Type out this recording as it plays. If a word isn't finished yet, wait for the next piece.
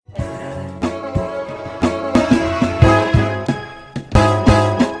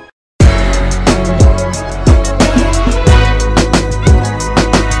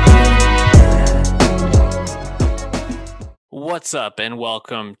What's up, and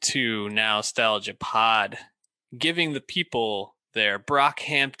welcome to Nostalgia Pod, giving the people their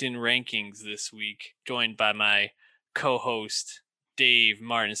Brockhampton rankings this week, joined by my co-host, Dave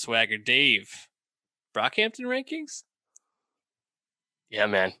Martin Swagger. Dave, Brockhampton rankings? Yeah,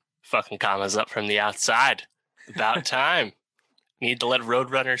 man. Fucking commas up from the outside. About time. Need to let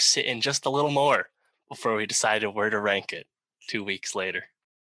Roadrunner sit in just a little more before we decided where to rank it 2 weeks later.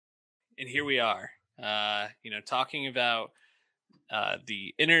 And here we are, talking about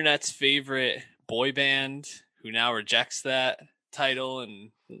the internet's favorite boy band who now rejects that title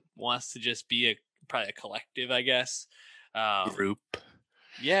and wants to just be probably a collective, I guess. Group.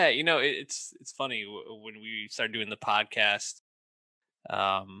 Yeah, it's funny when we started doing the podcast.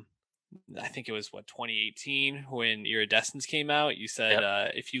 I think it was 2018 when Iridescence came out. You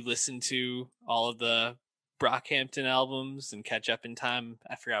said if you listen to all of the Brockhampton albums and catch up in time,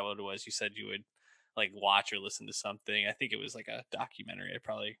 I forgot what it was. You said you would like watch or listen to something. I think it was like a documentary I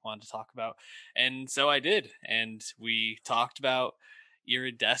probably wanted to talk about. And so I did. And we talked about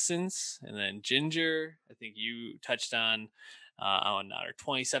Iridescence and then Ginger. I think you touched on our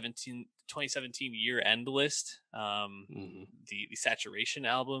 2017 year end list, the Saturation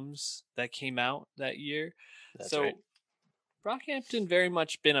albums that came out that year. That's right. Brockhampton very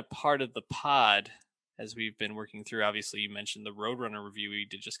much been a part of the pod as we've been working through. Obviously, you mentioned the Roadrunner review we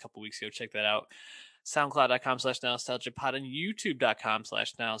did just a couple weeks ago. Check that out. SoundCloud.com/nostalgiapod and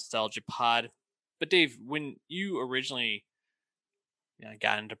YouTube.com/nostalgiapod. But Dave, when you originally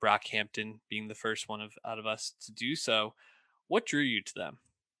got into Brockhampton, being the first one out of us to do so, what drew you to them?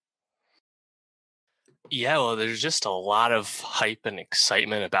 Yeah, well, there's just a lot of hype and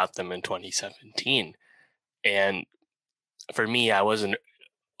excitement about them in 2017. And for me, I wasn't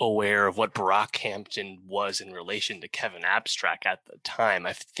aware of what Brockhampton was in relation to Kevin Abstract at the time.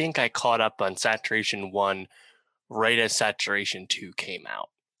 I think I caught up on Saturation 1 right as Saturation 2 came out,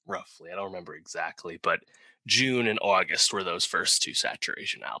 roughly. I don't remember exactly, but June and August were those first two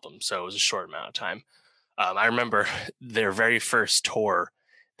Saturation albums, so it was a short amount of time. I remember their very first tour,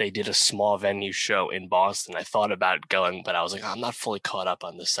 they did a small venue show in Boston. I thought about going, but I was like, I'm not fully caught up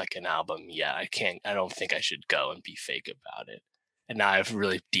on the second album yet. I don't think I should go and be fake about it. And now I have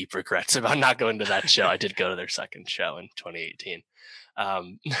really deep regrets about not going to that show. I did go to their second show in 2018.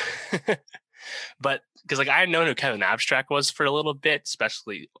 But because I had known who Kevin Abstract was for a little bit,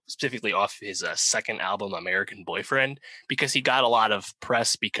 specifically off his second album, American Boyfriend, because he got a lot of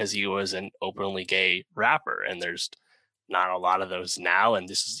press because he was an openly gay rapper. And there's not a lot of those now. And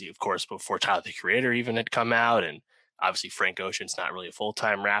this is, of course, before Tyler, the Creator even had come out. And obviously Frank Ocean's not really a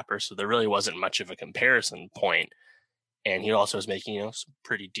full-time rapper. So there really wasn't much of a comparison point. And he also was making, some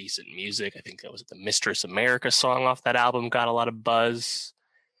pretty decent music. I think that was the Mistress America song off that album got a lot of buzz.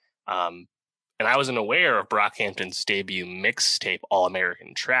 And I wasn't aware of Brockhampton's debut mixtape, All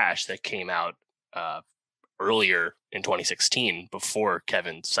American Trash, that came out earlier in 2016 before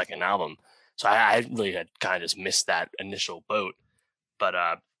Kevin's second album. So I really had kind of just missed that initial boat. But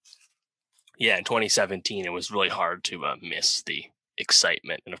in 2017, it was really hard to miss the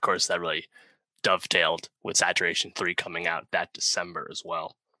excitement. And of course, that really dovetailed with Saturation 3 coming out that December as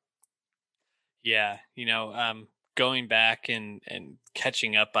well. Yeah, going back and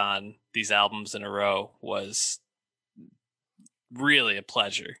catching up on these albums in a row was really a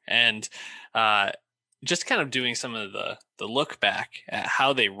pleasure. And just kind of doing some of the look back at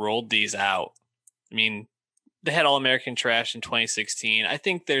how they rolled these out. I mean, they had All American Trash in 2016. I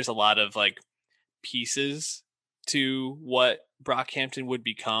think there's a lot of like pieces to what Brockhampton would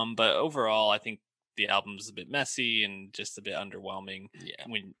become, but overall, I think the album's a bit messy and just a bit underwhelming. Yeah.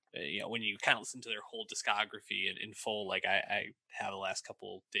 When you kind of listen to their whole discography in full, like I have the last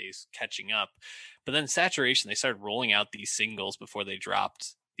couple days catching up, but then Saturation, they started rolling out these singles before they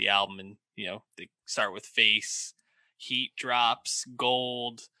dropped the album, and they start with Face, Heat drops,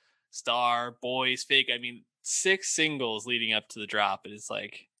 Gold, Star, Boys, Fake. I mean, 6 singles leading up to the drop, and it's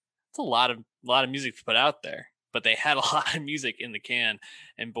like it's a lot of music to put out there. But they had a lot of music in the can,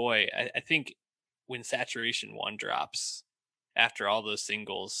 and boy, I think when Saturation 1 drops, after all those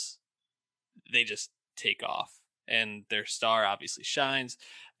singles, they just take off, and their star obviously shines.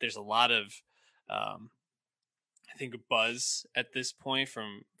 There's a lot of, I think, buzz at this point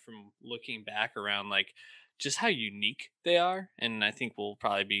from looking back around, like just how unique they are, and I think we'll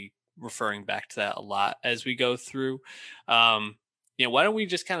probably be referring back to that a lot as we go through. Why don't we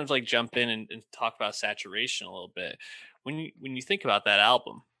just kind of like jump in and talk about Saturation a little bit? When you think about that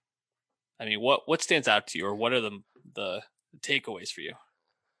album, I mean, what stands out to you, or what are the takeaways for you?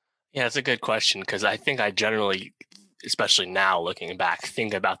 Yeah, it's a good question, because I think I generally, especially now looking back,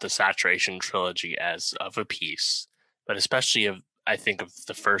 think about the Saturation trilogy as of a piece. but especially I think of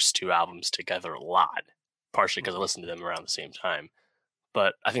the first two albums together a lot, partially because I listened to them around the same time.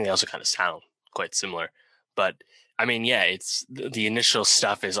 But I think they also kind of sound quite similar. But I mean, yeah, it's the initial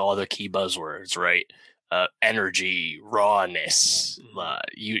stuff is all the key buzzwords, right? Energy, rawness,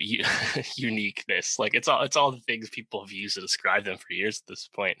 uniqueness. Like it's all the things people have used to describe them for years at this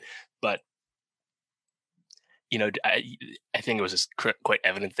point. But I think it was just quite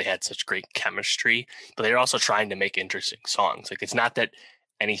evident they had such great chemistry, but they're also trying to make interesting songs. Like it's not that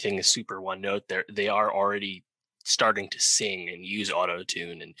anything is super one note. They are already starting to sing and use auto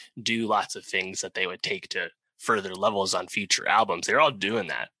tune and do lots of things that they would take to further levels on future albums. They're all doing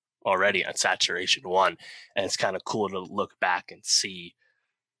that already on Saturation One, and it's kind of cool to look back and see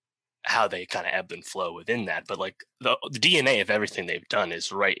how they kind of ebb and flow within that. But like the DNA of everything they've done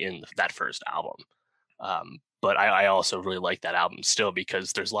is right in that first album. But I also really like that album still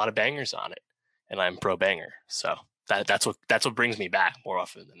because there's a lot of bangers on it, and I'm pro banger. So that's what brings me back more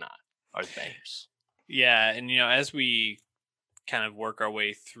often than not are the bangers. Yeah, and as we kind of work our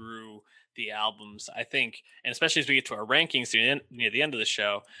way through the albums, I think, and especially as we get to our rankings near the end of the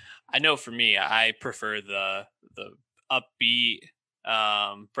show, I know for me, I prefer the upbeat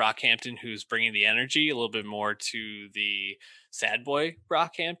Brockhampton, who's bringing the energy a little bit more to the sad boy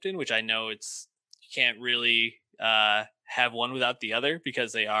Brockhampton, which I know you can't really have one without the other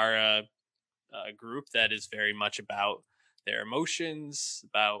because they are a group that is very much about their emotions,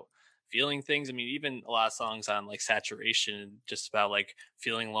 about feeling things. I mean, even a lot of songs on like Saturation, just about like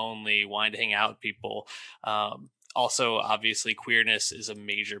feeling lonely, wanting to hang out with people. Also, obviously, queerness is a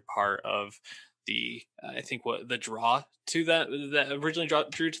major part of I think what the draw to that originally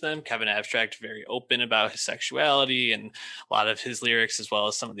drew to them. Kevin Abstract very open about his sexuality, and a lot of his lyrics, as well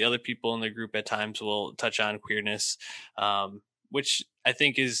as some of the other people in the group at times, will touch on queerness, which I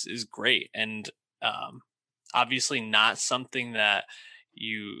think is great, and obviously not something that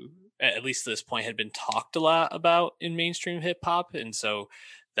you, at least at this point, had been talked a lot about in mainstream hip hop, and so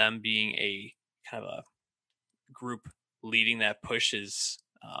them being a kind of a group leading that push is,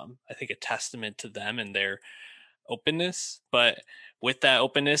 I think, a testament to them and their openness. But with that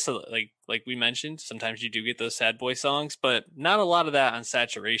openness, like we mentioned, sometimes you do get those sad boy songs, but not a lot of that on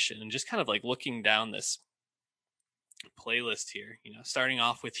Saturation. And just kind of like looking down this playlist here, starting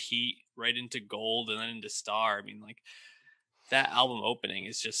off with Heat, right into Gold, and then into Star. I mean, like, that album opening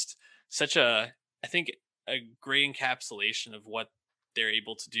is just such I think, a great encapsulation of what they're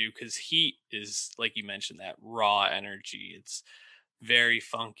able to do, because Heat is, like you mentioned, that raw energy. It's very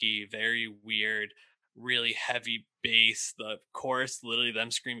funky, very weird, really heavy bass. The chorus, literally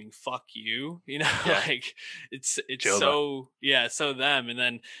them screaming "fuck you," Yeah. like it's Joba. so them. And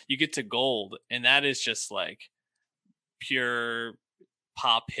then you get to Gold, and that is just like pure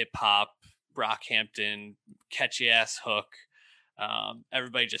pop, hip hop, Brockhampton, catchy ass hook.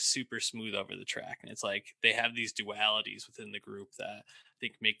 Everybody just super smooth over the track, and it's like they have these dualities within the group that I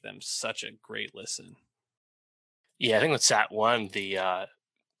think make them such a great listen. Yeah, I think with Sat One, the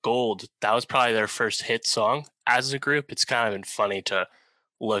Gold, that was probably their first hit song as a group. It's kind of been funny to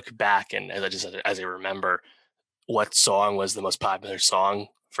look back and as I remember what song was the most popular song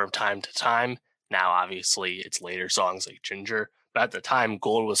from time to time. Now, obviously, it's later songs like Ginger, but at the time,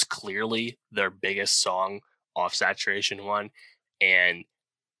 Gold was clearly their biggest song off Saturation One, and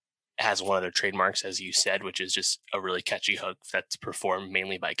has one of their trademarks, as you said, which is just a really catchy hook that's performed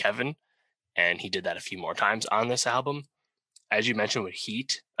mainly by Kevin, and he did that a few more times on this album. As you mentioned with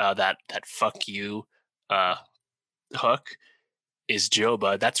Heat, that "fuck you" hook is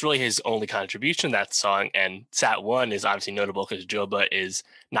Joba. That's really his only contribution to that song. And Sat One is obviously notable because Joba is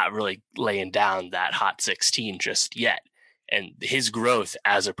not really laying down that hot 16 just yet. And his growth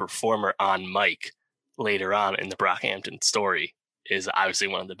as a performer on mic later on in the Brockhampton story is obviously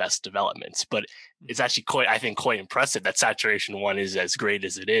one of the best developments. But it's actually quite impressive that Saturation One is as great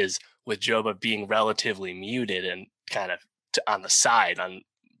as it is, with Joba being relatively muted and kind of on the side on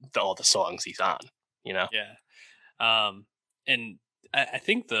all the songs he's on, Yeah. And I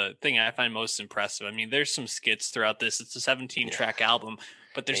think the thing I find most impressive, I mean, there's some skits throughout this. It's a 17-track album,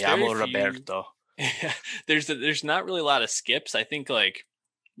 but there's very few. Roberto. There's not really a lot of skips. I think like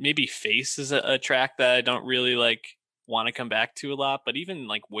maybe Face is a track that I don't really like want to come back to a lot, but even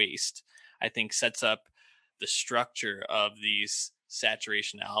like Waste, I think, sets up the structure of these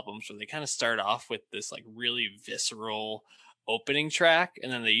Saturation albums, where they kind of start off with this like really visceral opening track,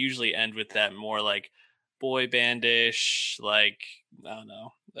 and then they usually end with that more like boy bandish, like, I don't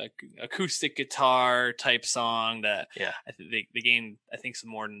know, like acoustic guitar type song that I think they gained, I think, some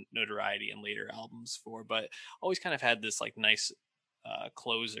more notoriety in later albums for, but always kind of had this like nice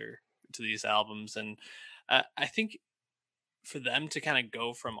closer to these albums. And I think for them to kind of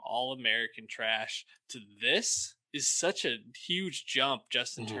go from all American trash to this is such a huge jump,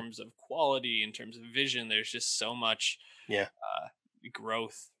 just in Mhm. terms of quality, in terms of vision. There's just so much Yeah.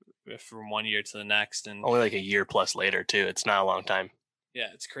 growth from one year to the next. And Only like a year plus later too. It's not a long time. yeah,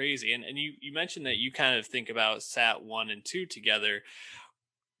 it's crazy. And you mentioned that you kind of think about Sat 1 and 2 together.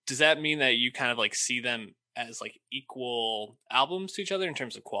 Does that mean that you kind of like see them as like equal albums to each other in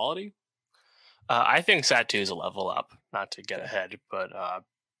terms of quality? I think Sat 2 is a level up, not to get Okay. ahead, but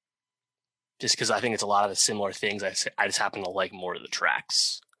just because I think it's a lot of the similar things. I just happen to like more of the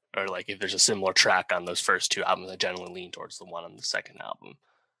tracks. Or like if there's a similar track on those first two albums, I generally lean towards the one on the second album.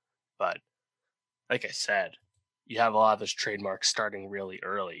 But like I said, you have a lot of those trademarks starting really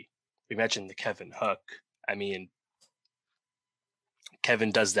early. We mentioned the Kevin hook. I mean,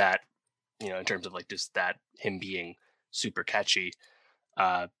 Kevin does that, in terms of like just that him being super catchy.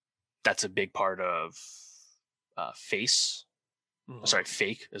 Uh, that's a big part of Face. Hmm. Sorry,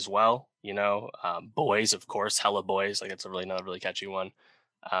 Fake as well. Boys, of course, Hella Boys. Like it's a really another really catchy one.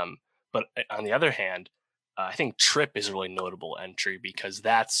 Um, but on the other hand, I think Trip is a really notable entry because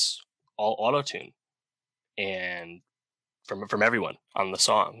that's all auto tune and from everyone on the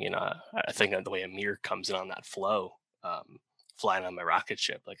song. I think that the way Amir comes in on that flow, flying on my rocket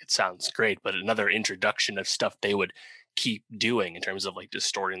ship, like it sounds great. But another introduction of stuff they would keep doing in terms of like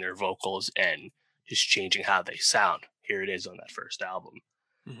distorting their vocals and just changing how they sound. Here it is on that first album.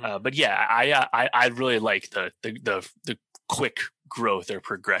 Hmm. But yeah, I really like the quick growth or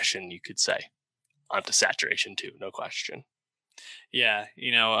progression, you could say, onto Saturation too, no question. Yeah,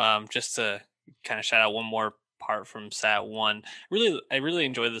 just to kind of shout out one more part from Sat One. I really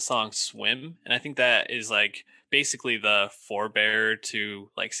enjoy the song "Swim," and I think that is like basically the forebearer to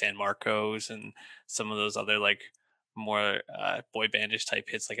like San Marcos and some of those other like more boy bandish type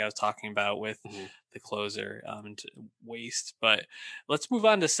hits, like I was talking about with Mhm. the closer and Waste. But let's move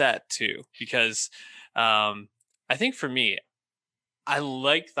on to Sat Two because I think for me, I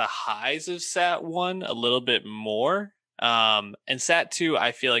like the highs of Sat 1 a little bit more. And Sat 2,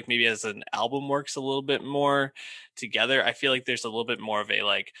 I feel like maybe as an album works a little bit more together. I feel like there's a little bit more of a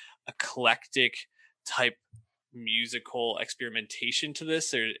like eclectic type musical experimentation to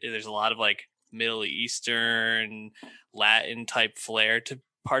this. There's a lot of like Middle Eastern, Latin type flair to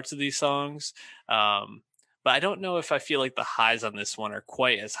parts of these songs. But I don't know if I feel like the highs on this one are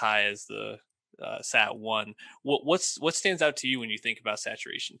quite as high as the Sat One. What stands out to you when you think about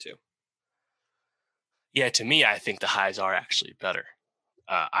Saturation Two? Yeah, to me, I think the highs are actually better.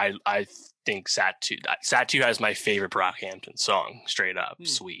 I think Sat Two has my favorite Brockhampton song, straight up, Hmm.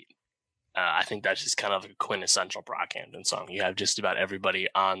 Sweet. I think that's just kind of a quintessential Brockhampton song. You have just about everybody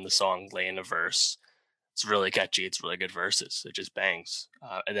on the song laying a verse. It's really catchy. It's really good verses. It just bangs.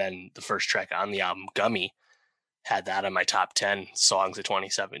 And then the first track on the album, Gummy, had that on my top 10 songs of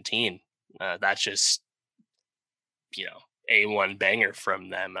 2017. That's just, A1 banger from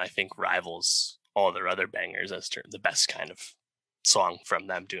them. I think rivals all their other bangers as the best kind of song from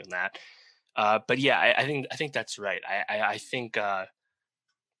them doing that. But yeah, I think that's right. I think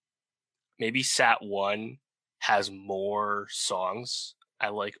maybe Sat One has more songs I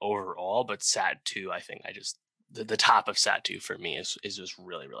like overall, but Sat Two, I think the top of Sat Two for me is just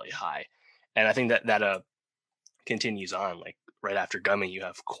really really high, and I think that continues on. Like right after Gummy, you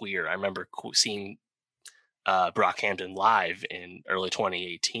have Queer. I remember seeing Brockhampton live in early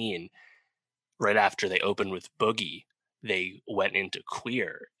 2018. Right after they opened with Boogie, they went into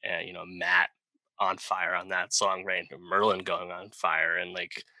Queer, and Matt on fire on that song, right into Merlin going on fire, and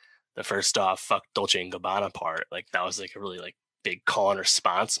like the first off fuck Dolce and Gabbana part, like that was like a really like big call and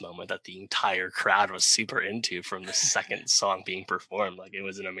response moment that the entire crowd was super into from the second song being performed. Like it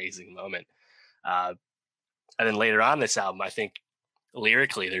was an amazing moment. Uh, and then later on this album, I think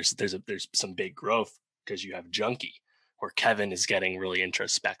lyrically there's some big growth because you have Junkie, where Kevin is getting really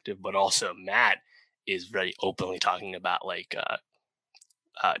introspective, but also Matt is very openly talking about like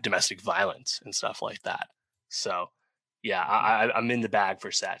domestic violence and stuff like that. So yeah, Mhm. I'm in the bag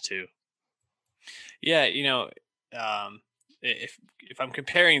for Sat too. Yeah, if I'm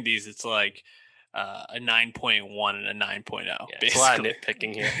comparing these, it's like a 9.1 and a 9.0, Yeah, it's a lot of basically.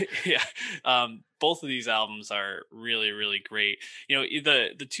 nitpicking here. Yeah. Both of these albums are really, really great.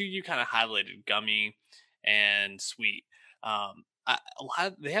 The two you kind of highlighted, Gummy and Sweet. A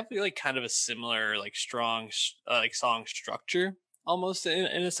lot they have like kind of a similar like strong like song structure almost in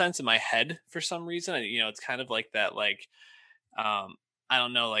a sense in my head for some reason. It's kind of like that like I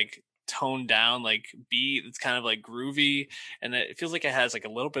don't know, like toned down like beat. It's kind of like groovy, and it feels like it has like a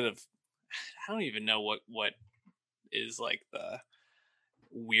little bit of I don't even know what is like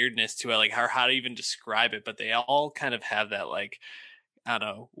weirdness to it, like how to even describe it, but they all kind of have that like, I don't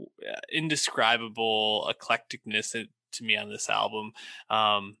know, indescribable eclecticness to me on this album.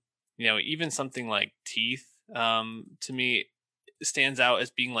 Even something like Teeth, to me stands out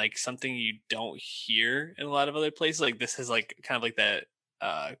as being like something you don't hear in a lot of other places. Like this has like kind of like that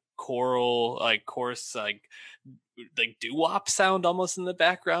choral, like chorus, like doo wop sound almost in the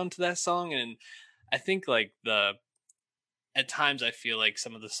background to that song. And I think like at times I feel like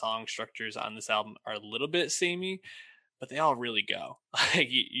some of the song structures on this album are a little bit samey, but they all really go. Like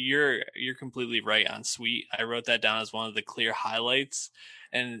you're completely right on Sweet. I wrote that down as one of the clear highlights,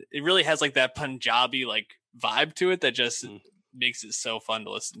 and it really has like that Punjabi like vibe to it that just makes it so fun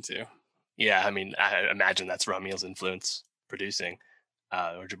to listen to. Yeah, I mean, I imagine that's Ramiel's influence producing,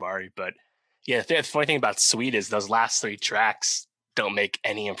 or Jabari. But yeah, the funny thing about Sweet is those last three tracks don't make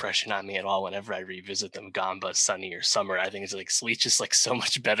any impression on me at all whenever I revisit them. Gamba, Sunny, or Summer. I think it's like Sweet's just like so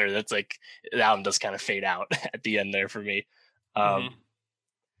much better. That's like the album does kind of fade out at the end there for me. Mm-hmm.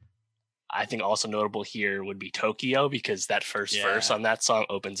 I think also notable here would be Tokyo, because that first verse on that song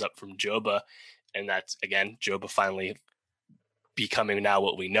opens up from Joba. And that's, again, Joba finally becoming now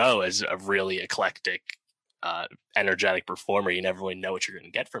what we know as a really eclectic, energetic performer. You never really know what you're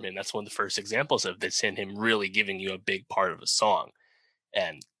going to get from him. That's one of the first examples of this, in him really giving you a big part of a song.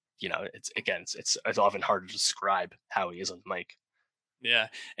 And, it's often hard to describe how he is on the mic. Yeah.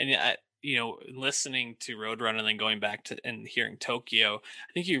 And listening to Roadrunner and then going back to and hearing Tokyo,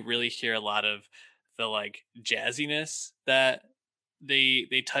 I think you really hear a lot of the like jazziness that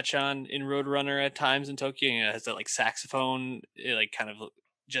they touch on in Roadrunner at times in Tokyo. It has that like saxophone, like kind of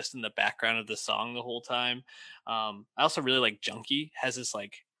just in the background of the song the whole time. I also really like Junkie has this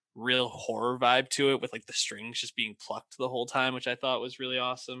like real horror vibe to it with like the strings just being plucked the whole time, which I thought was really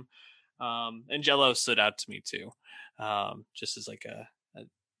awesome. And Jello stood out to me too, just as like a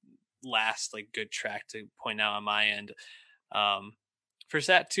last like good track to point out on my end. For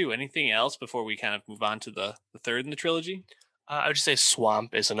Sat 2, anything else before we kind of move on to the third in the trilogy? I would just say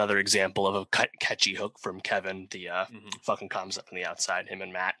Swamp is another example of a catchy hook from Kevin, the fucking comes up on the outside, him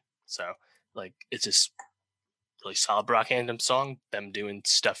and Matt. So, like, it's just really solid Brockhampton song, them doing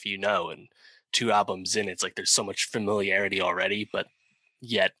stuff and 2 albums in, it's like there's so much familiarity already, but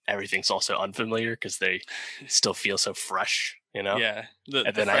yet everything's also unfamiliar because they still feel so fresh, Yeah, the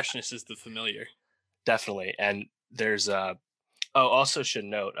freshness is the familiar. Definitely. And there's also should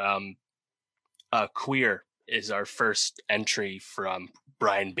note, Queer is our first entry from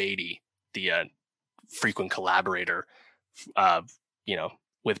Brian Beatty, the frequent collaborator,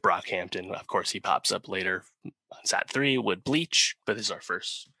 with Brockhampton. Of course, he pops up later on Sat 3 with Bleach, but this is our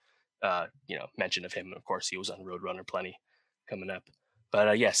first, mention of him. Of course, he was on Roadrunner plenty coming up.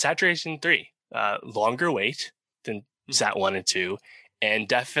 But Saturation 3, longer wait than Sat 1 and 2, and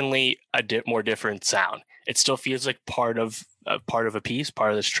definitely a more different sound. It still feels like part of a piece,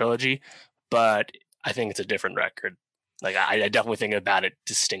 part of this trilogy, but I think it's a different record. Like I definitely think about it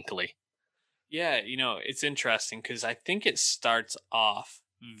distinctly. Yeah, it's interesting because I think it starts off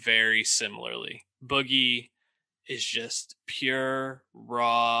very similarly. Boogie is just pure,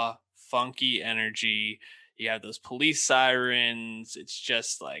 raw, funky energy. You have those police sirens. It's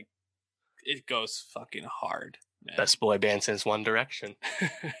just like, it goes fucking hard, man. Best boy band since One Direction.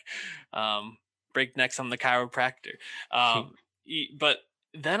 Breaknecks on the chiropractor. But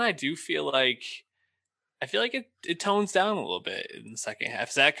then I do feel like it tones down a little bit in the second half.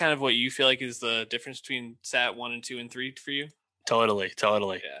 Is that kind of what you feel like is the difference between Sat 1 and 2 and 3 for you? Totally.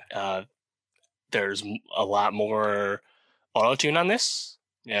 Yeah. There's a lot more auto-tune on this.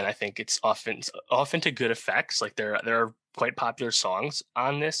 Yeah. And I think it's often to good effects. Like there are quite popular songs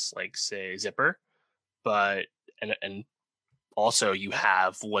on this, like say Zipper, but and also you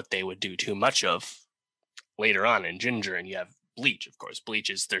have what they would do too much of later on in Ginger, and you have Bleach. Of course, Bleach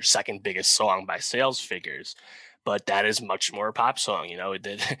is their second biggest song by sales figures, but that is much more a pop song.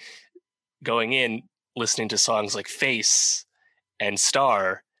 Going in, listening to songs like Face and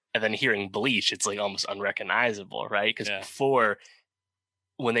Star, and then hearing Bleach, it's like almost unrecognizable, right? Because before,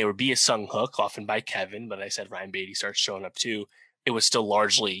 when they would be a sung hook, often by Kevin, but I said Ryan Beatty starts showing up too, it was still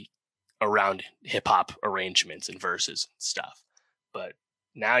largely around hip hop arrangements and verses and stuff. But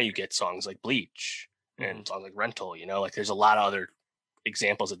now you get songs like Bleach and songs like Rental, like there's a lot of other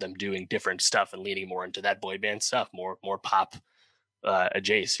examples of them doing different stuff and leaning more into that boy band stuff, more pop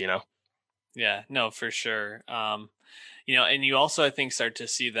adjacent, Yeah, no, for sure. And you also, I think, start to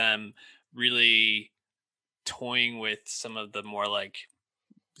see them really toying with some of the more like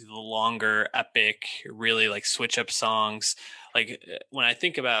the longer epic, really like switch up songs. Like when I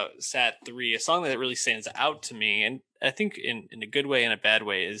think about Sat 3, a song that really stands out to me, and I think in a good way and a bad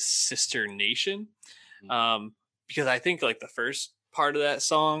way, is Sister Nation. Um, because I think like the first part of that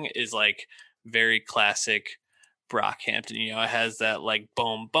song is like very classic Brockhampton. You know, it has that like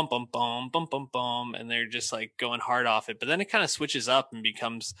boom, bum, bum, bum, bum, bum, bum, and they're just like going hard off it. But then it kind of switches up and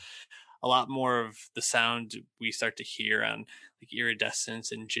becomes a lot more of the sound we start to hear on like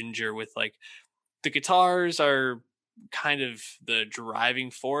Iridescence and Ginger, with like the guitars are kind of the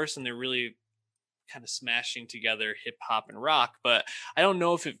driving force and they're really kind of smashing together hip hop and rock, but I don't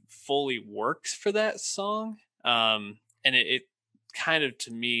know if it fully works for that song. And it kind of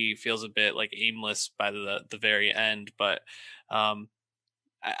to me feels a bit like aimless by the very end. But um,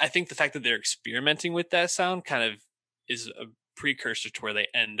 I think the fact that they're experimenting with that sound kind of is a precursor to where they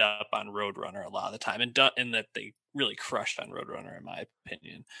end up on Roadrunner a lot of the time, and that they really crushed on Roadrunner, in my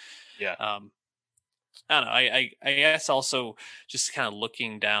opinion. Yeah. I don't know. I guess also just kind of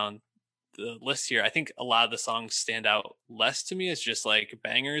looking down the list here, I think a lot of the songs stand out less to me as just like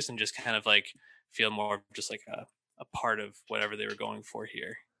bangers and just kind of like feel more just like a part of whatever they were going for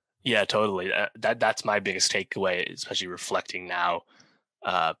here. Yeah, totally. That's my biggest takeaway, especially reflecting now,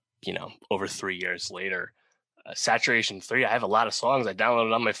 over 3 years later. Saturation 3, I have a lot of songs I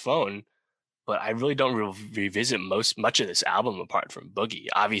downloaded on my phone, but I really don't revisit much of this album apart from Boogie.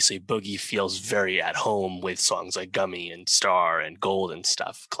 Obviously, Boogie feels very at home with songs like Gummy and Star and Gold and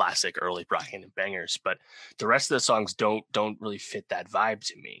stuff, classic early Brockhampton bangers. But the rest of the songs don't really fit that vibe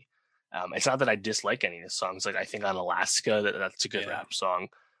to me. It's not that I dislike any of the songs. Like I think on Alaska, that's a good rap song,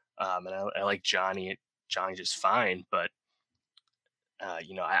 and I like Johnny. Johnny just fine, but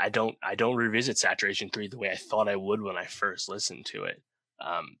I don't revisit Saturation 3 the way I thought I would when I first listened to it.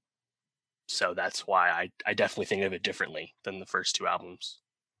 So that's why I definitely think of it differently than the first two albums.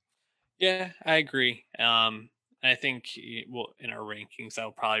 Yeah, I agree. I think well, in our rankings,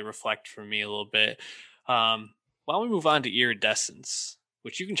 that'll probably reflect for me a little bit. Why don't we move on to Iridescence,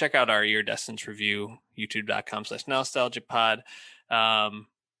 which you can check out our Iridescence review, youtube.com/nostalgiapod.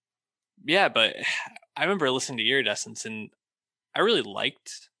 Yeah, but I remember listening to Iridescence and I really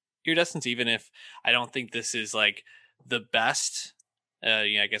liked Iridescence, even if I don't think this is like the best.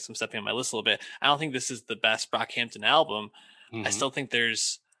 I guess I'm stepping on my list a little bit. I don't think this is the best Brockhampton album. I Mm-hmm. still think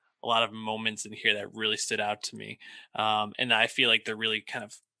there's a lot of moments in here that really stood out to me, and I feel like they're really kind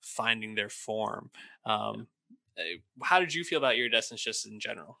of finding their form. How did you feel about Iridescence just in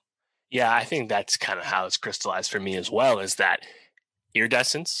general? Yeah, I think that's kind of how it's crystallized for me as well. Is that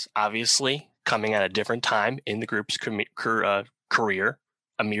Iridescence, obviously coming at a different time in the group's career.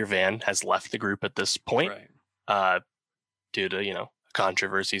 Amir Van has left the group at this point, Right. due to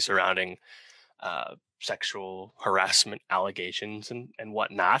controversy surrounding sexual harassment allegations and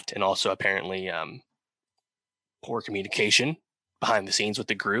whatnot, and also apparently poor communication behind the scenes with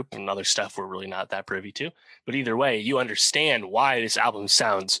the group and other stuff we're really not that privy to. But either way, you understand why this album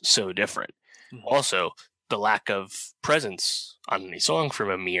sounds so different. Mhm. Also, the lack of presence on any song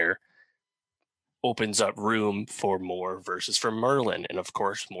from Amir opens up room for more verses from Merlin, and of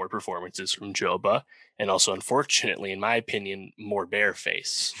course, more performances from Joba, and also, unfortunately, in my opinion, more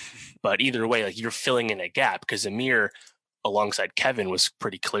Bareface. But either way, like you're filling in a gap because Amir, alongside Kevin, was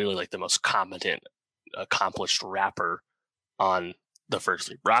pretty clearly like the most competent, accomplished rapper on the first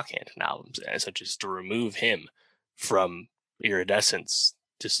three Brockhampton albums, and so just to remove him from Iridescence,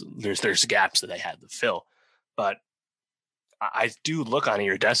 just there's gaps that they had to fill. But I do look on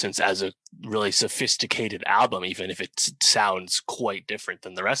Iridescence as a really sophisticated album, even if it sounds quite different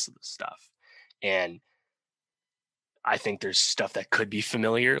than the rest of the stuff. And I think there's stuff that could be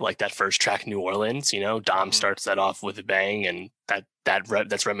familiar, like that first track, New Orleans. Dom starts that off with a bang, and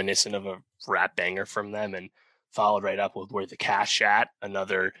that's reminiscent of a rap banger from them, and followed right up with Where the Cash At,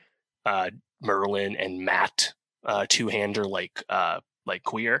 another Merlin and Matt two-hander like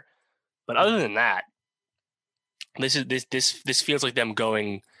Queer. But other than that, this feels like them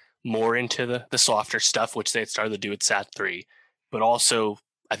going more into the softer stuff, which they had started to do with Sat 3, but also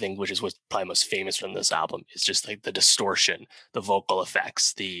I think, which is what's probably most famous from this album, is just like the distortion, the vocal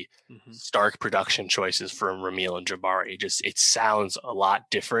effects, the stark production choices from Ramil and Jabari. It sounds a lot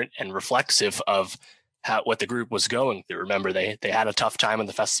different and reflexive of what the group was going through. Remember, they had a tough time in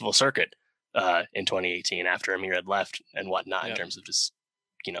the festival circuit in 2018 after Amir had left and whatnot, in terms of just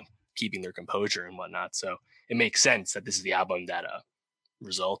keeping their composure and whatnot. So it makes sense that this is the album that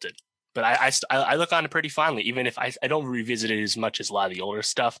resulted. But I look on it pretty fondly, even if I don't revisit it as much as a lot of the older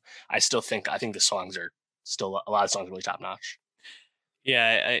stuff. I think the songs are still, a lot of songs are really top notch.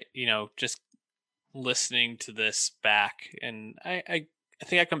 Yeah, just listening to this back, and I I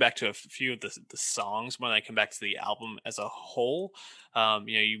think I come back to a few of the songs more than I come back to the album as a whole.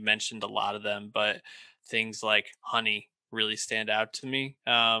 You mentioned a lot of them, but things like Honey really stand out to me.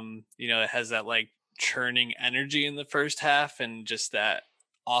 It has that like churning energy in the first half and just that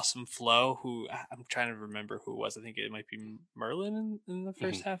awesome flow. I'm trying to remember who it was. I think it might be Merlin in the Hmm.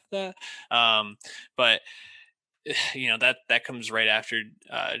 first half of that. But that comes right after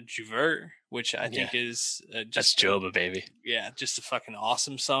Juvert, which I Yeah, think is that's just Joba, baby. just a fucking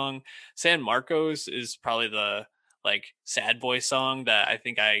awesome song. San Marcos is probably the like sad boy song that I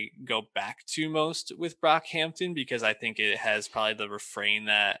think I go back to most with Brockhampton, because I think it has probably the refrain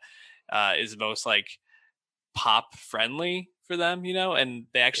that is most like pop friendly for them, and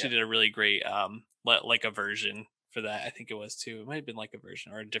they Yeah. actually did a really great like a version for that. I think it was too. It might have been like a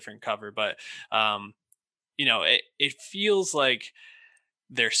version or a different cover, but um it feels like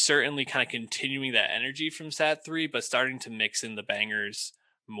they're certainly kind of continuing that energy from Sat 3, but starting to mix in the bangers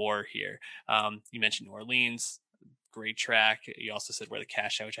more here. You mentioned New Orleans, great track. You also said Where the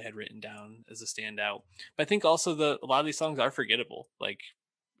Cash Out, which I had written down as a standout. But I think also a lot of these songs are forgettable. Like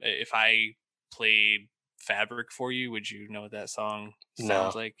if I played Fabric for you, would you know what that song No,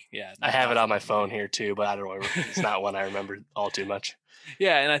 sounds like? Yeah, I have it on my nothing, phone right? here too, but I don't know. It's not one I remember all too much.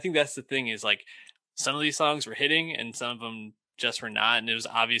 Yeah, and I think that's the thing is like some of these songs were hitting and some of them just were not, and it was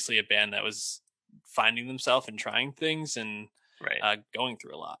obviously a band that was finding themselves and trying things and Right. going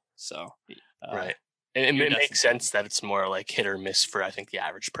through a lot. So uh, Right. And it makes Iridescence sense certainly. that it's more like hit or miss for I think the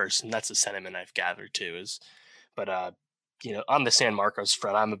average person. That's the sentiment I've gathered too. But on the San Marcos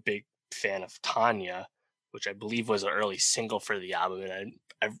front, I'm a big fan of Tanya, which I believe was an early single for the album, and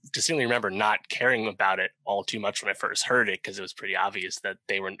I distinctly remember not caring about it all too much when I first heard it because it was pretty obvious that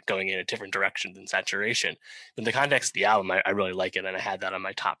they were going in a different direction than Saturation. In the context of the album, I really like it, and I had that on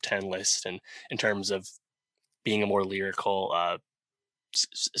my top 10 list. And in terms of being a more lyrical,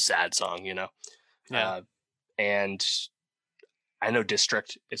 sad song, Yeah. uh, and I know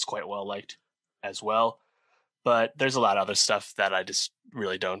District is quite well liked as well, but there's a lot of other stuff that I just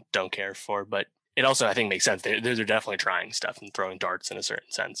really don't care for. But it also I think makes sense. They're definitely trying stuff and throwing darts in a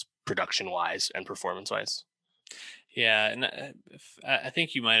certain sense, production wise and performance wise. Yeah, and I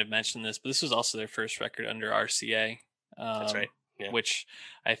think you might have mentioned this, but this was also their first record under RCA, That's right. Yeah. which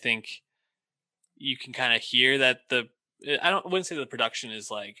I think you can kind of hear that I wouldn't say the production is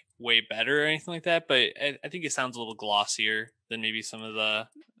like way better or anything like that, but I think it sounds a little glossier than maybe some of the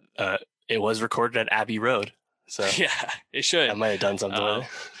Uh, it was recorded at Abbey Road, so yeah, it I should. might have done something with Um,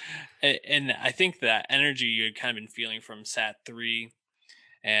 it. and I think that energy you'd kind of been feeling from Sat 3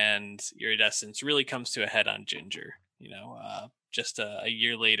 and Iridescence really comes to a head on Ginger. Just a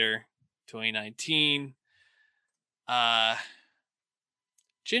year later, 2019. Uh,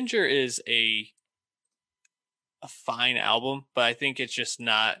 Ginger is a fine album, but I think it's just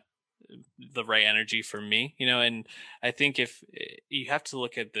not the right energy for me. And I think if you have to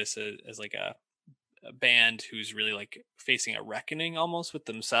look at this as like a band who's really like facing a reckoning almost with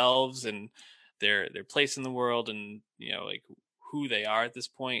themselves and their place in the world and like who they are at this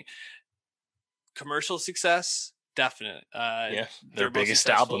point. Commercial success, definite. Yeah, their Their most biggest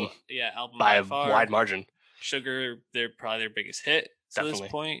album successful, yeah, album by by a wide far. margin. Sugar, they're probably their biggest hit to this Definitely,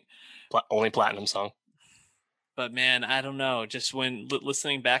 point. only platinum song. But man, I don't know. Just when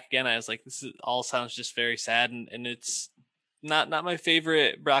listening back again, I was like, all sounds just very sad, and it's not my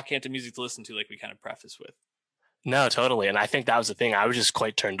favorite Brockhampton music to listen to, like we kind of preface with. No, totally. And I think that was the thing. I was just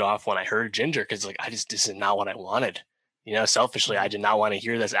quite turned off when I heard Ginger because, like, this is not what I wanted. Selfishly, I Mm-hmm. did not want to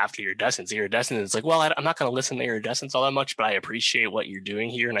hear this after Iridescence. Iridescence is like, well, I'm not going to listen to Iridescence all that much, but I appreciate what you're doing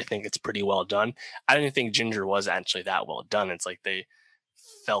here. And I think it's pretty well done. I didn't think Ginger was actually that well done. It's like they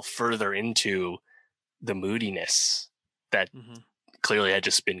fell further into the moodiness that Mm-hmm. clearly had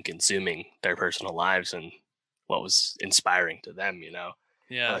just been consuming their personal lives and what was inspiring to them.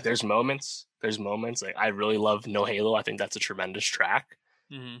 Yeah. Like there's moments like I really love No Halo. I think that's a tremendous track.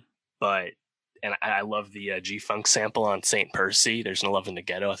 Mm-hmm. But and I love the G Funk sample on Saint Percy. There's No Love in the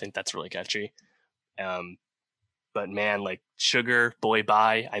Ghetto. I think that's really catchy. Um, but man, like Sugar, Boy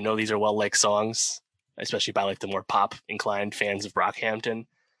Bye. I know these are well liked songs, especially by like the more pop inclined fans of Brockhampton.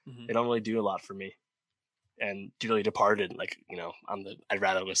 Mm-hmm. They don't really do a lot for me. And Dearly Departed, like I'd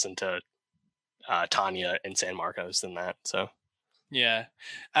rather listen to Tanya and San Marcos than that. So Yeah,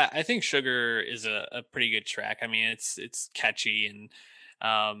 I think Sugar is a pretty good track. I mean, it's catchy and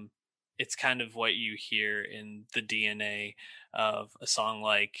um, it's kind of what you hear in the DNA of a song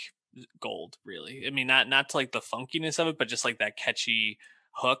like Gold. Really, I mean, not to like the funkiness of it, but just like that catchy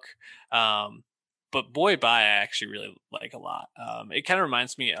hook. Um, but Boy Bye, I actually really like a lot. It kind of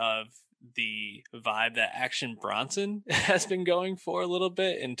reminds me of the vibe that Action Bronson has been going for a little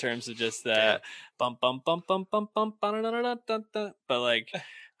bit in terms of just that bump bump bump bump bump bump but like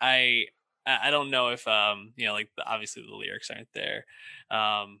I don't know if like obviously the lyrics aren't there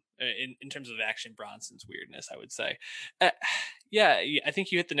in terms of Action Bronson's weirdness, I would say. Yeah, I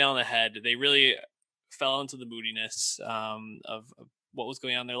think you hit the nail on the head. They really fell into the moodiness of what was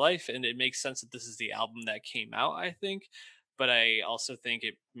going on in their life, and it makes sense that this is the album that came out, I think. But I also think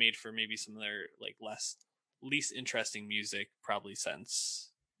it made for maybe some of their like least interesting music probably since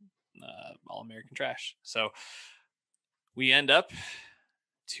All American Trash. So we end up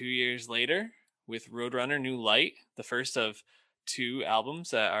 2 years later with Roadrunner New Light, the first of 2 albums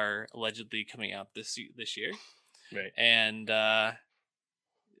that are allegedly coming out this year. Right. And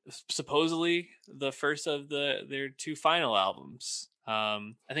supposedly the first of their 2 final albums.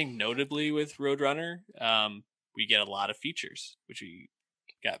 I think notably with Roadrunner, we get a lot of features, which we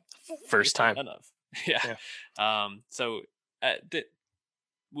got first time none of. Yeah. So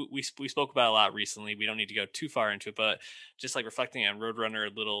we spoke about a lot recently. We don't need to go too far into it, but just like reflecting on Roadrunner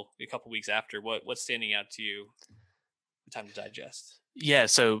a couple weeks after, what's standing out to you? Time to digest. Yeah.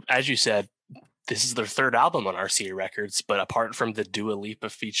 So as you said, this is their 3rd album on RCA Records, but apart from the Dua Lipa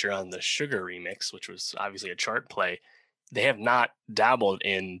feature on the Sugar remix, which was obviously a chart play, they have not dabbled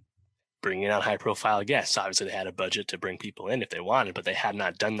in bringing on high-profile guests. Obviously, they had a budget to bring people in if they wanted, but they had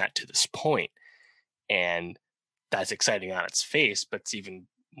not done that to this point. And that's exciting on its face, but it's even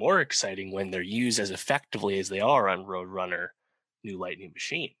more exciting when they're used as effectively as they are on Roadrunner, New Light, New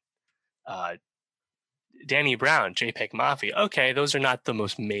Machine. Danny Brown, JPEG Mafia. Okay, those are not the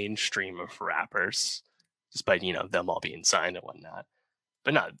most mainstream of rappers, despite, them all being signed and whatnot.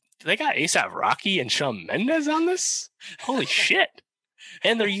 But no, they got A$AP Rocky and Shawn Mendes on this? Holy shit.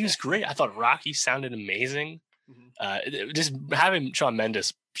 And they're used great. I thought Rocky sounded amazing. Just having Shawn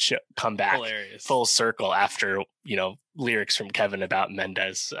Mendes come back hilarious. Full circle after, lyrics from Kevin about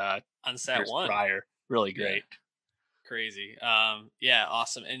Mendes on Sat 1 prior. Really great. Yeah. Crazy. Yeah,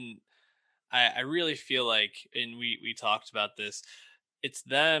 awesome. And I really feel like, and we talked about this, it's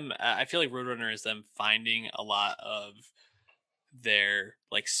them. I feel like Roadrunner is them finding a lot of their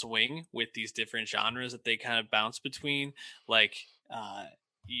like swing with these different genres that they kind of bounce between. Like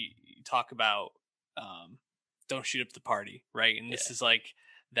you talk about Don't Shoot Up the Party, right? And this is like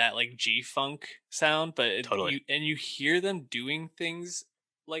that like G-funk sound, but totally. you hear them doing things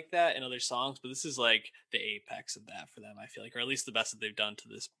like that in other songs, but this is like the apex of that for them, I feel like, or at least the best that they've done to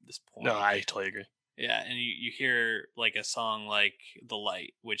this point. No, I totally agree. Yeah, and you hear like a song like The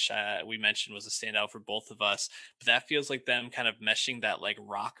Light, which we mentioned was a standout for both of us, but that feels like them kind of meshing that like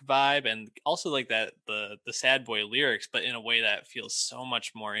rock vibe and also like that the sad boy lyrics, but in a way that feels so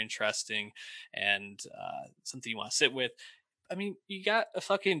much more interesting and something you want to sit with. I mean, you got a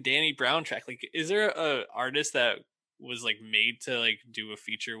fucking Danny Brown track. Like, is there a artist that was like made to like do a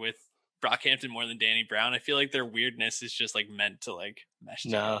feature with Brockhampton more than Danny Brown? I feel like their weirdness is just like meant to like mesh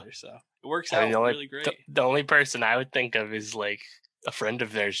together. So it works out really great. The only person I would think of is like a friend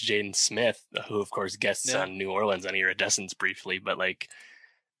of theirs, Jaden Smith, who of course guests on New Orleans on Iridescence briefly, but like,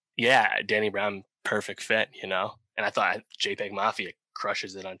 yeah, Danny Brown, perfect fit, And I thought JPEG Mafia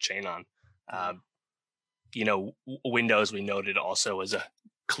crushes it on Chain On. Windows we noted also was a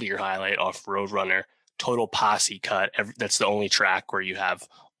clear highlight off Roadrunner. Total posse cut. That's the only track where you have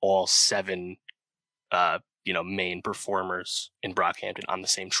all 7 main performers in Brockhampton on the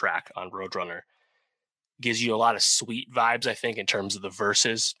same track on Roadrunner. Gives you a lot of sweet vibes, I think, in terms of the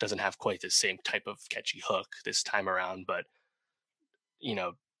verses. Doesn't have quite the same type of catchy hook this time around, but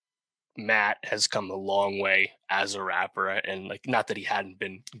Matt has come a long way as a rapper, and like, not that he hadn't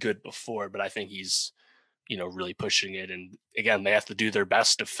been good before, but I think he's really pushing it. And again, they have to do their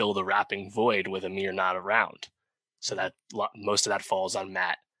best to fill the rapping void with Amir not around. So that most of that falls on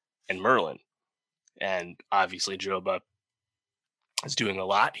Matt and Merlin. And obviously Joba is doing a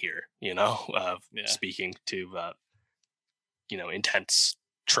lot here, speaking to, intense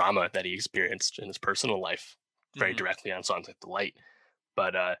trauma that he experienced in his personal life very directly on songs like The Light.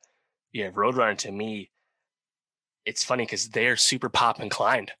 But Roadrunner, to me, it's funny because they're super pop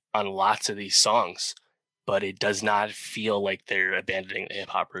inclined on lots of these songs, but it does not feel like they're abandoning the hip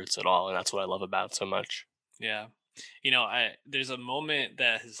hop roots at all. And that's what I love about it so much. Yeah. There's a moment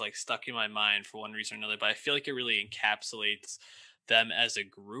that has like stuck in my mind for one reason or another, but I feel like it really encapsulates them as a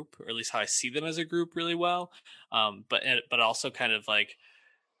group, or at least how I see them as a group really well. But also kind of like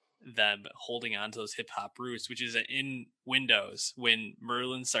them holding on to those hip hop roots, which is in Windows when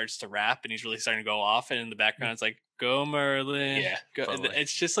Merlin starts to rap and he's really starting to go off, and in the background it's like, go Merlin. Yeah, go. Totally.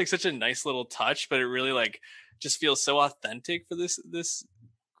 It's just like such a nice little touch, but it really like just feels so authentic for this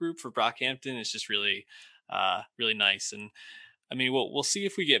group for Brockhampton is just really, really nice. And I mean, we'll see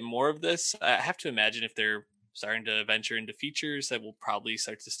if we get more of this. I have to imagine if they're starting to venture into features, that we'll probably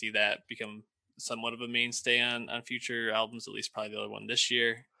start to see that become somewhat of a mainstay on future albums. At least probably the other one this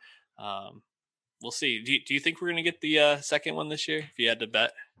year. Um, we'll see. Do you think we're gonna get the second one this year? If you had to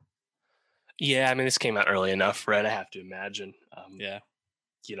bet. Yeah, I mean, this came out early enough, right? I have to imagine. Yeah.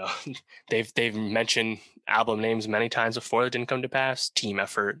 You know, they've mentioned album names many times before that didn't come to pass. Team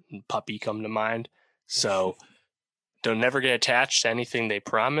Effort and Puppy come to mind. So don't never get attached to anything they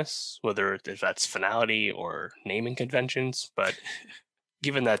promise, whether if that's finality or naming conventions. But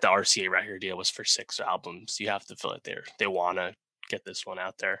given that the RCA record deal was for 6 albums, you have to feel like they want to get this one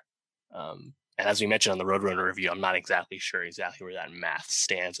out there. And as we mentioned on the Roadrunner review, I'm not exactly sure where that math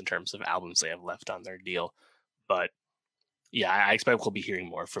stands in terms of albums they have left on their deal. But yeah, I expect we'll be hearing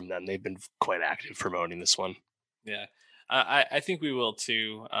more from them. They've been quite active promoting this one. Yeah, I think we will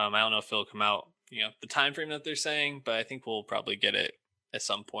too. I don't know if it'll come out, the time frame that they're saying, but I think we'll probably get it at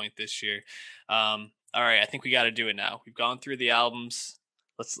some point this year. All right, I think we got to do it now. We've gone through the albums.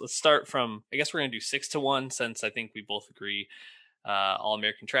 Let's start from. I guess we're gonna do 6-1 since I think we both agree. All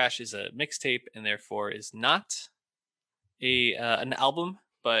American Trash is a mixtape and therefore is not an album.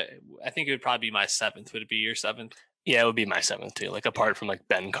 But I think it would probably be my 7th. Would it be your 7th? Yeah, it would be my 7th too. Like apart from like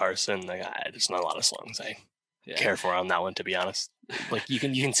Ben Carson, like there's not a lot of songs I care for on that one, to be honest. Like you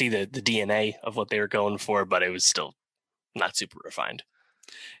can see the DNA of what they were going for, but it was still not super refined.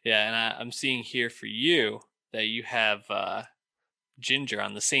 Yeah, and I'm seeing here for you that you have Ginger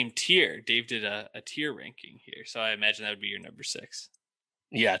on the same tier. Dave did a tier ranking here, so I imagine that would be your number 6.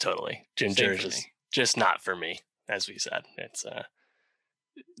 Yeah, totally. Ginger is just not for me, as we said. It's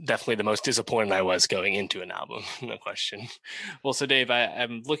definitely the most disappointed I was going into an album, no question. Well, so Dave,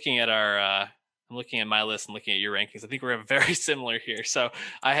 I'm looking at I'm looking at my list and looking at your rankings. I think we're very similar here. So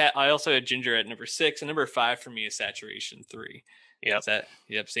I also had Ginger at number 6, and number 5 for me is Saturation 3.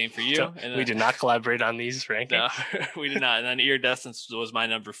 Yep, same for you. So and we did not collaborate on these rankings. No, we did not. And then Iridescence was my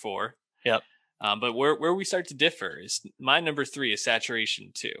number 4. Yep. But where we start to differ is my number 3 is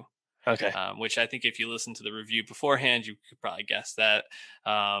Saturation 2. Okay. Which I think if you listen to the review beforehand, you could probably guess that.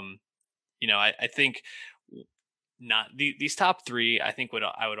 I think not these top 3. I think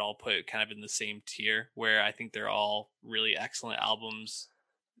I would all put kind of in the same tier, where I think they're all really excellent albums.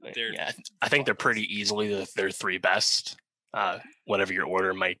 I think they're pretty easily their 3 best. Whatever your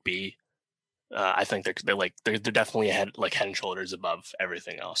order might be. I think they're definitely head and shoulders above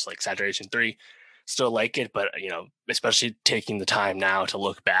everything else. Like Saturation 3, still like it, but especially taking the time now to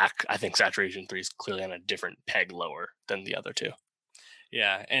look back, I think Saturation 3 is clearly on a different peg lower than the other 2.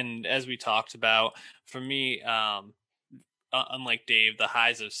 Yeah, and as we talked about, for me, unlike Dave, the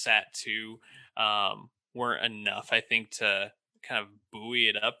highs of Sat 2 weren't enough, I think, to kind of buoy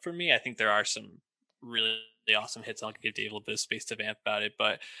it up for me. I think there are some really awesome hits. I'll give Dave a little bit of space to vamp about it,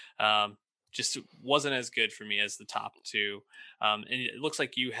 but just wasn't as good for me as the top 2. And it looks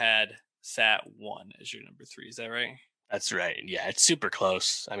like you had Sat 1 as your number 3. Is that right? That's right. Yeah, it's super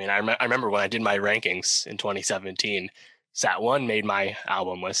close. I mean, I remember when I did my rankings in 2017, Sat 1 made my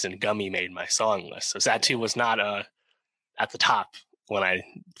album list and Gummy made my song list. So Sat 2 was not at the top when I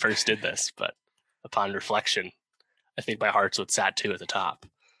first did this, but upon reflection, I think my heart's with Sat 2 at the top.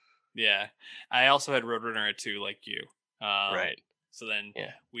 Yeah, I also had Roadrunner at 2, like you. Right. So then,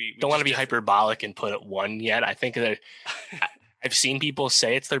 we don't want to be hyperbolic and put it 1 yet. I think that I've seen people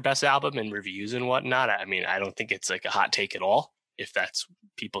say it's their best album in reviews and whatnot. I mean, I don't think it's like a hot take at all, if that's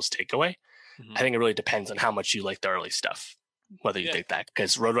people's takeaway. Mm-hmm. I think it really depends on how much you like the early stuff, whether you think that,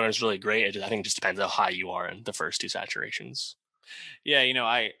 because Roadrunner is really great. I think it just depends on how high you are in the first 2 saturations. Yeah,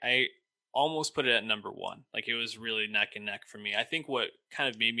 I almost put it at number 1. Like, it was really neck and neck for me. I think what kind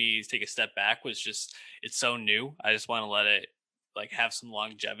of made me take a step back was just, it's so new. I just want to let it like have some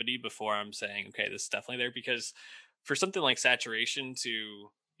longevity before I'm saying, okay, this is definitely there, because for something like Saturation to,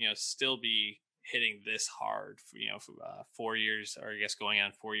 still be hitting this hard, for 4 years, or I guess going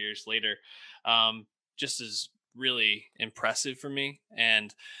on 4 years later, just is really impressive for me.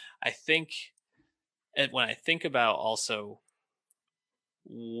 And I think when I think about also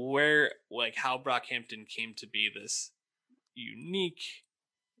where, like, how Brockhampton came to be this unique,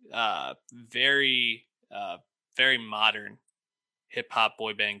 very, very modern hip hop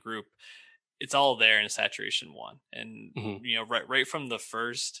boy band group, it's all there in Saturation 1. And right from the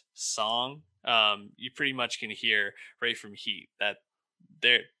first song, you pretty much can hear right from Heat that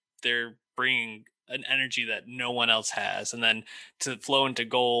they're bringing an energy that no one else has, and then to flow into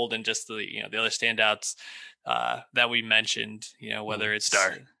Gold and just the the other standouts that we mentioned, whether it's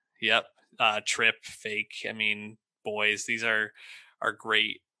Star, Trip, Fake, I mean, Boys, these are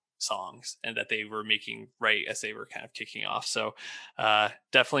great songs and that they were making right as they were kind of kicking off. So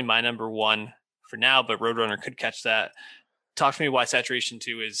definitely my number one for now, but Roadrunner could catch that. Talk to me why Saturation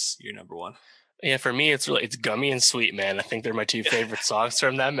 2 is your number one. Yeah, for me, it's Gummy and Sweet, man. I think they're my two favorite songs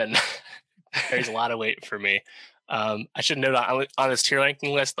from them, and there's a lot of weight for me. I should note on this tier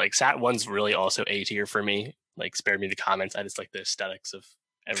ranking list, like Sat 1's really also A tier for me. Like, spare me the comments. I just like the aesthetics of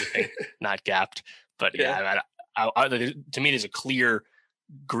everything, not gapped. But yeah, to me, there's a clear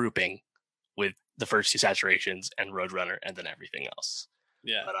grouping with the first two Saturations and Roadrunner, and then everything else.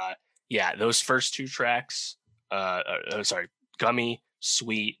 Yeah. But yeah, those first two tracks, Gummy,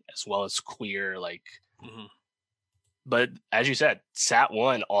 Sweet, as well as Queer, like. Mm-hmm. But as you said, Sat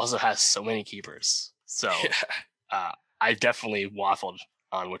 1 also has so many keepers. So I definitely waffled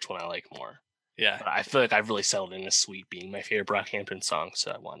on which one I like more. Yeah. But I feel like I've really settled into Sweet being my favorite Brockhampton song,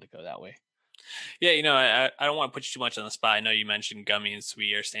 so I wanted to go that way. Yeah, you know, I don't want to put you too much on the spot. I know you mentioned Gummy and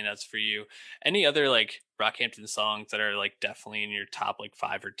Sweet are standouts for you. Any other like Brockhampton songs that are like definitely in your top like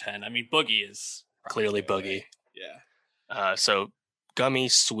 5 or 10? I mean, Boogie is clearly Boogie. Yeah. So Gummy,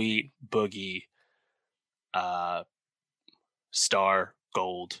 Sweet, Boogie, Star,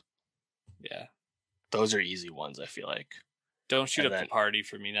 Gold. Yeah. Those are easy ones, I feel like. Don't Shoot Up the Party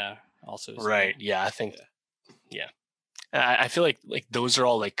for me now. Also. Right. Yeah, I think. Yeah. I feel like those are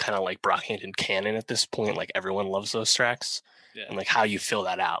all like kind of like Brockhampton canon at this point. Like everyone loves those tracks. Yeah. And like how you fill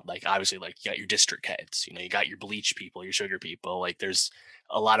that out. Like obviously like you got your district heads, you know, you got your Bleach people, your Sugar people. Like there's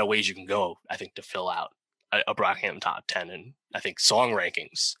a lot of ways you can go, I think, to fill out a Brockhampton top 10. And I think song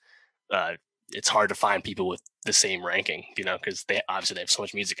rankings, it's hard to find people with the same ranking, you know, because they have so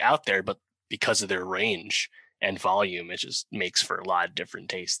much music out there, but because of their range and volume, it just makes for a lot of different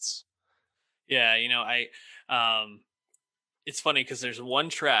tastes. Yeah, you know, it's funny because there's one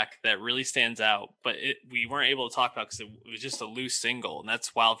track that really stands out, but we weren't able to talk about because it was just a loose single, and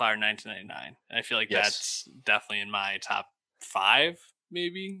that's Wildfire 1999. And I feel like that's definitely in my top 5,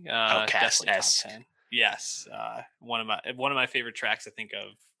 maybe. Outcast definitely top 10. Yes, one of my favorite tracks. I think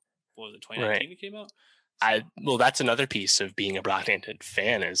of, what was it, 2019 it came out. Well, that's another piece of being a Brockhampton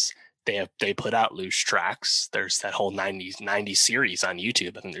fan is they put out loose tracks. There's that whole 90s series on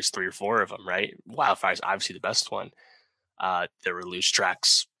YouTube. I think there's 3 or 4 of them, right? Wildfire is obviously the best one. There were loose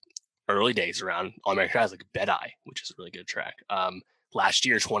tracks early days around All American Guys, like Bed-Eye, which is a really good track. Last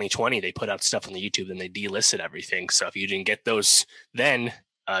year, 2020, they put out stuff on the YouTube and they delisted everything. So if you didn't get those then,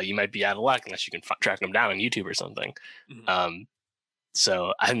 you might be out of luck unless you can track them down on YouTube or something. Mm-hmm.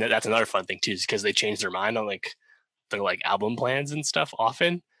 So I think that's another fun thing too, is because they change their mind on like their like album plans and stuff.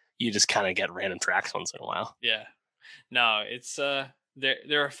 Often you just kind of get random tracks once in a while. Yeah, no, it's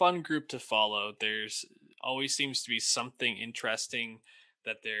they're a fun group to follow. There's always seems to be something interesting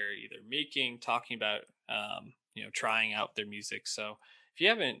that they're either making, talking about, trying out their music. So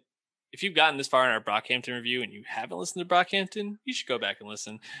if you've gotten this far in our Brockhampton review and you haven't listened to Brockhampton, you should go back and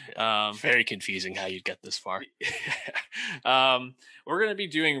listen. Very confusing how you'd get this far. We're going to be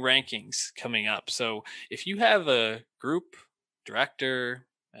doing rankings coming up. So if you have a group, director,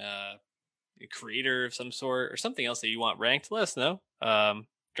 a creator of some sort, or something else that you want ranked, let us know.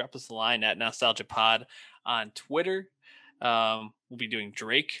 Drop us a line at NostalgiaPod on Twitter. We'll be doing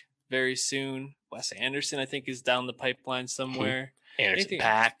Drake very soon. Wes Anderson, I think, is down the pipeline somewhere. Anderson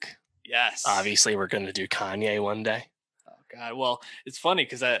 .Paak. Yes. Obviously, we're going to do Kanye one day. Oh, God. Well, it's funny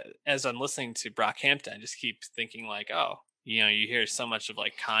because as I'm listening to Brockhampton, I just keep thinking like, you hear so much of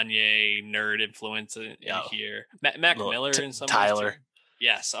like Kanye nerd influence in here. Mac Miller and some Tyler.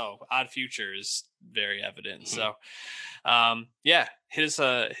 Yes. Odd Future is very evident. Mm-hmm. So, hit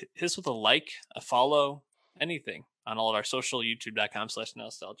us with a like, a follow, anything on all of our social,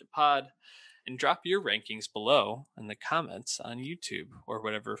 youtube.com/nostalgiapod, and drop your rankings below in the comments on YouTube or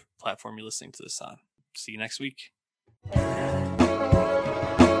whatever platform you're listening to this on. See you next week.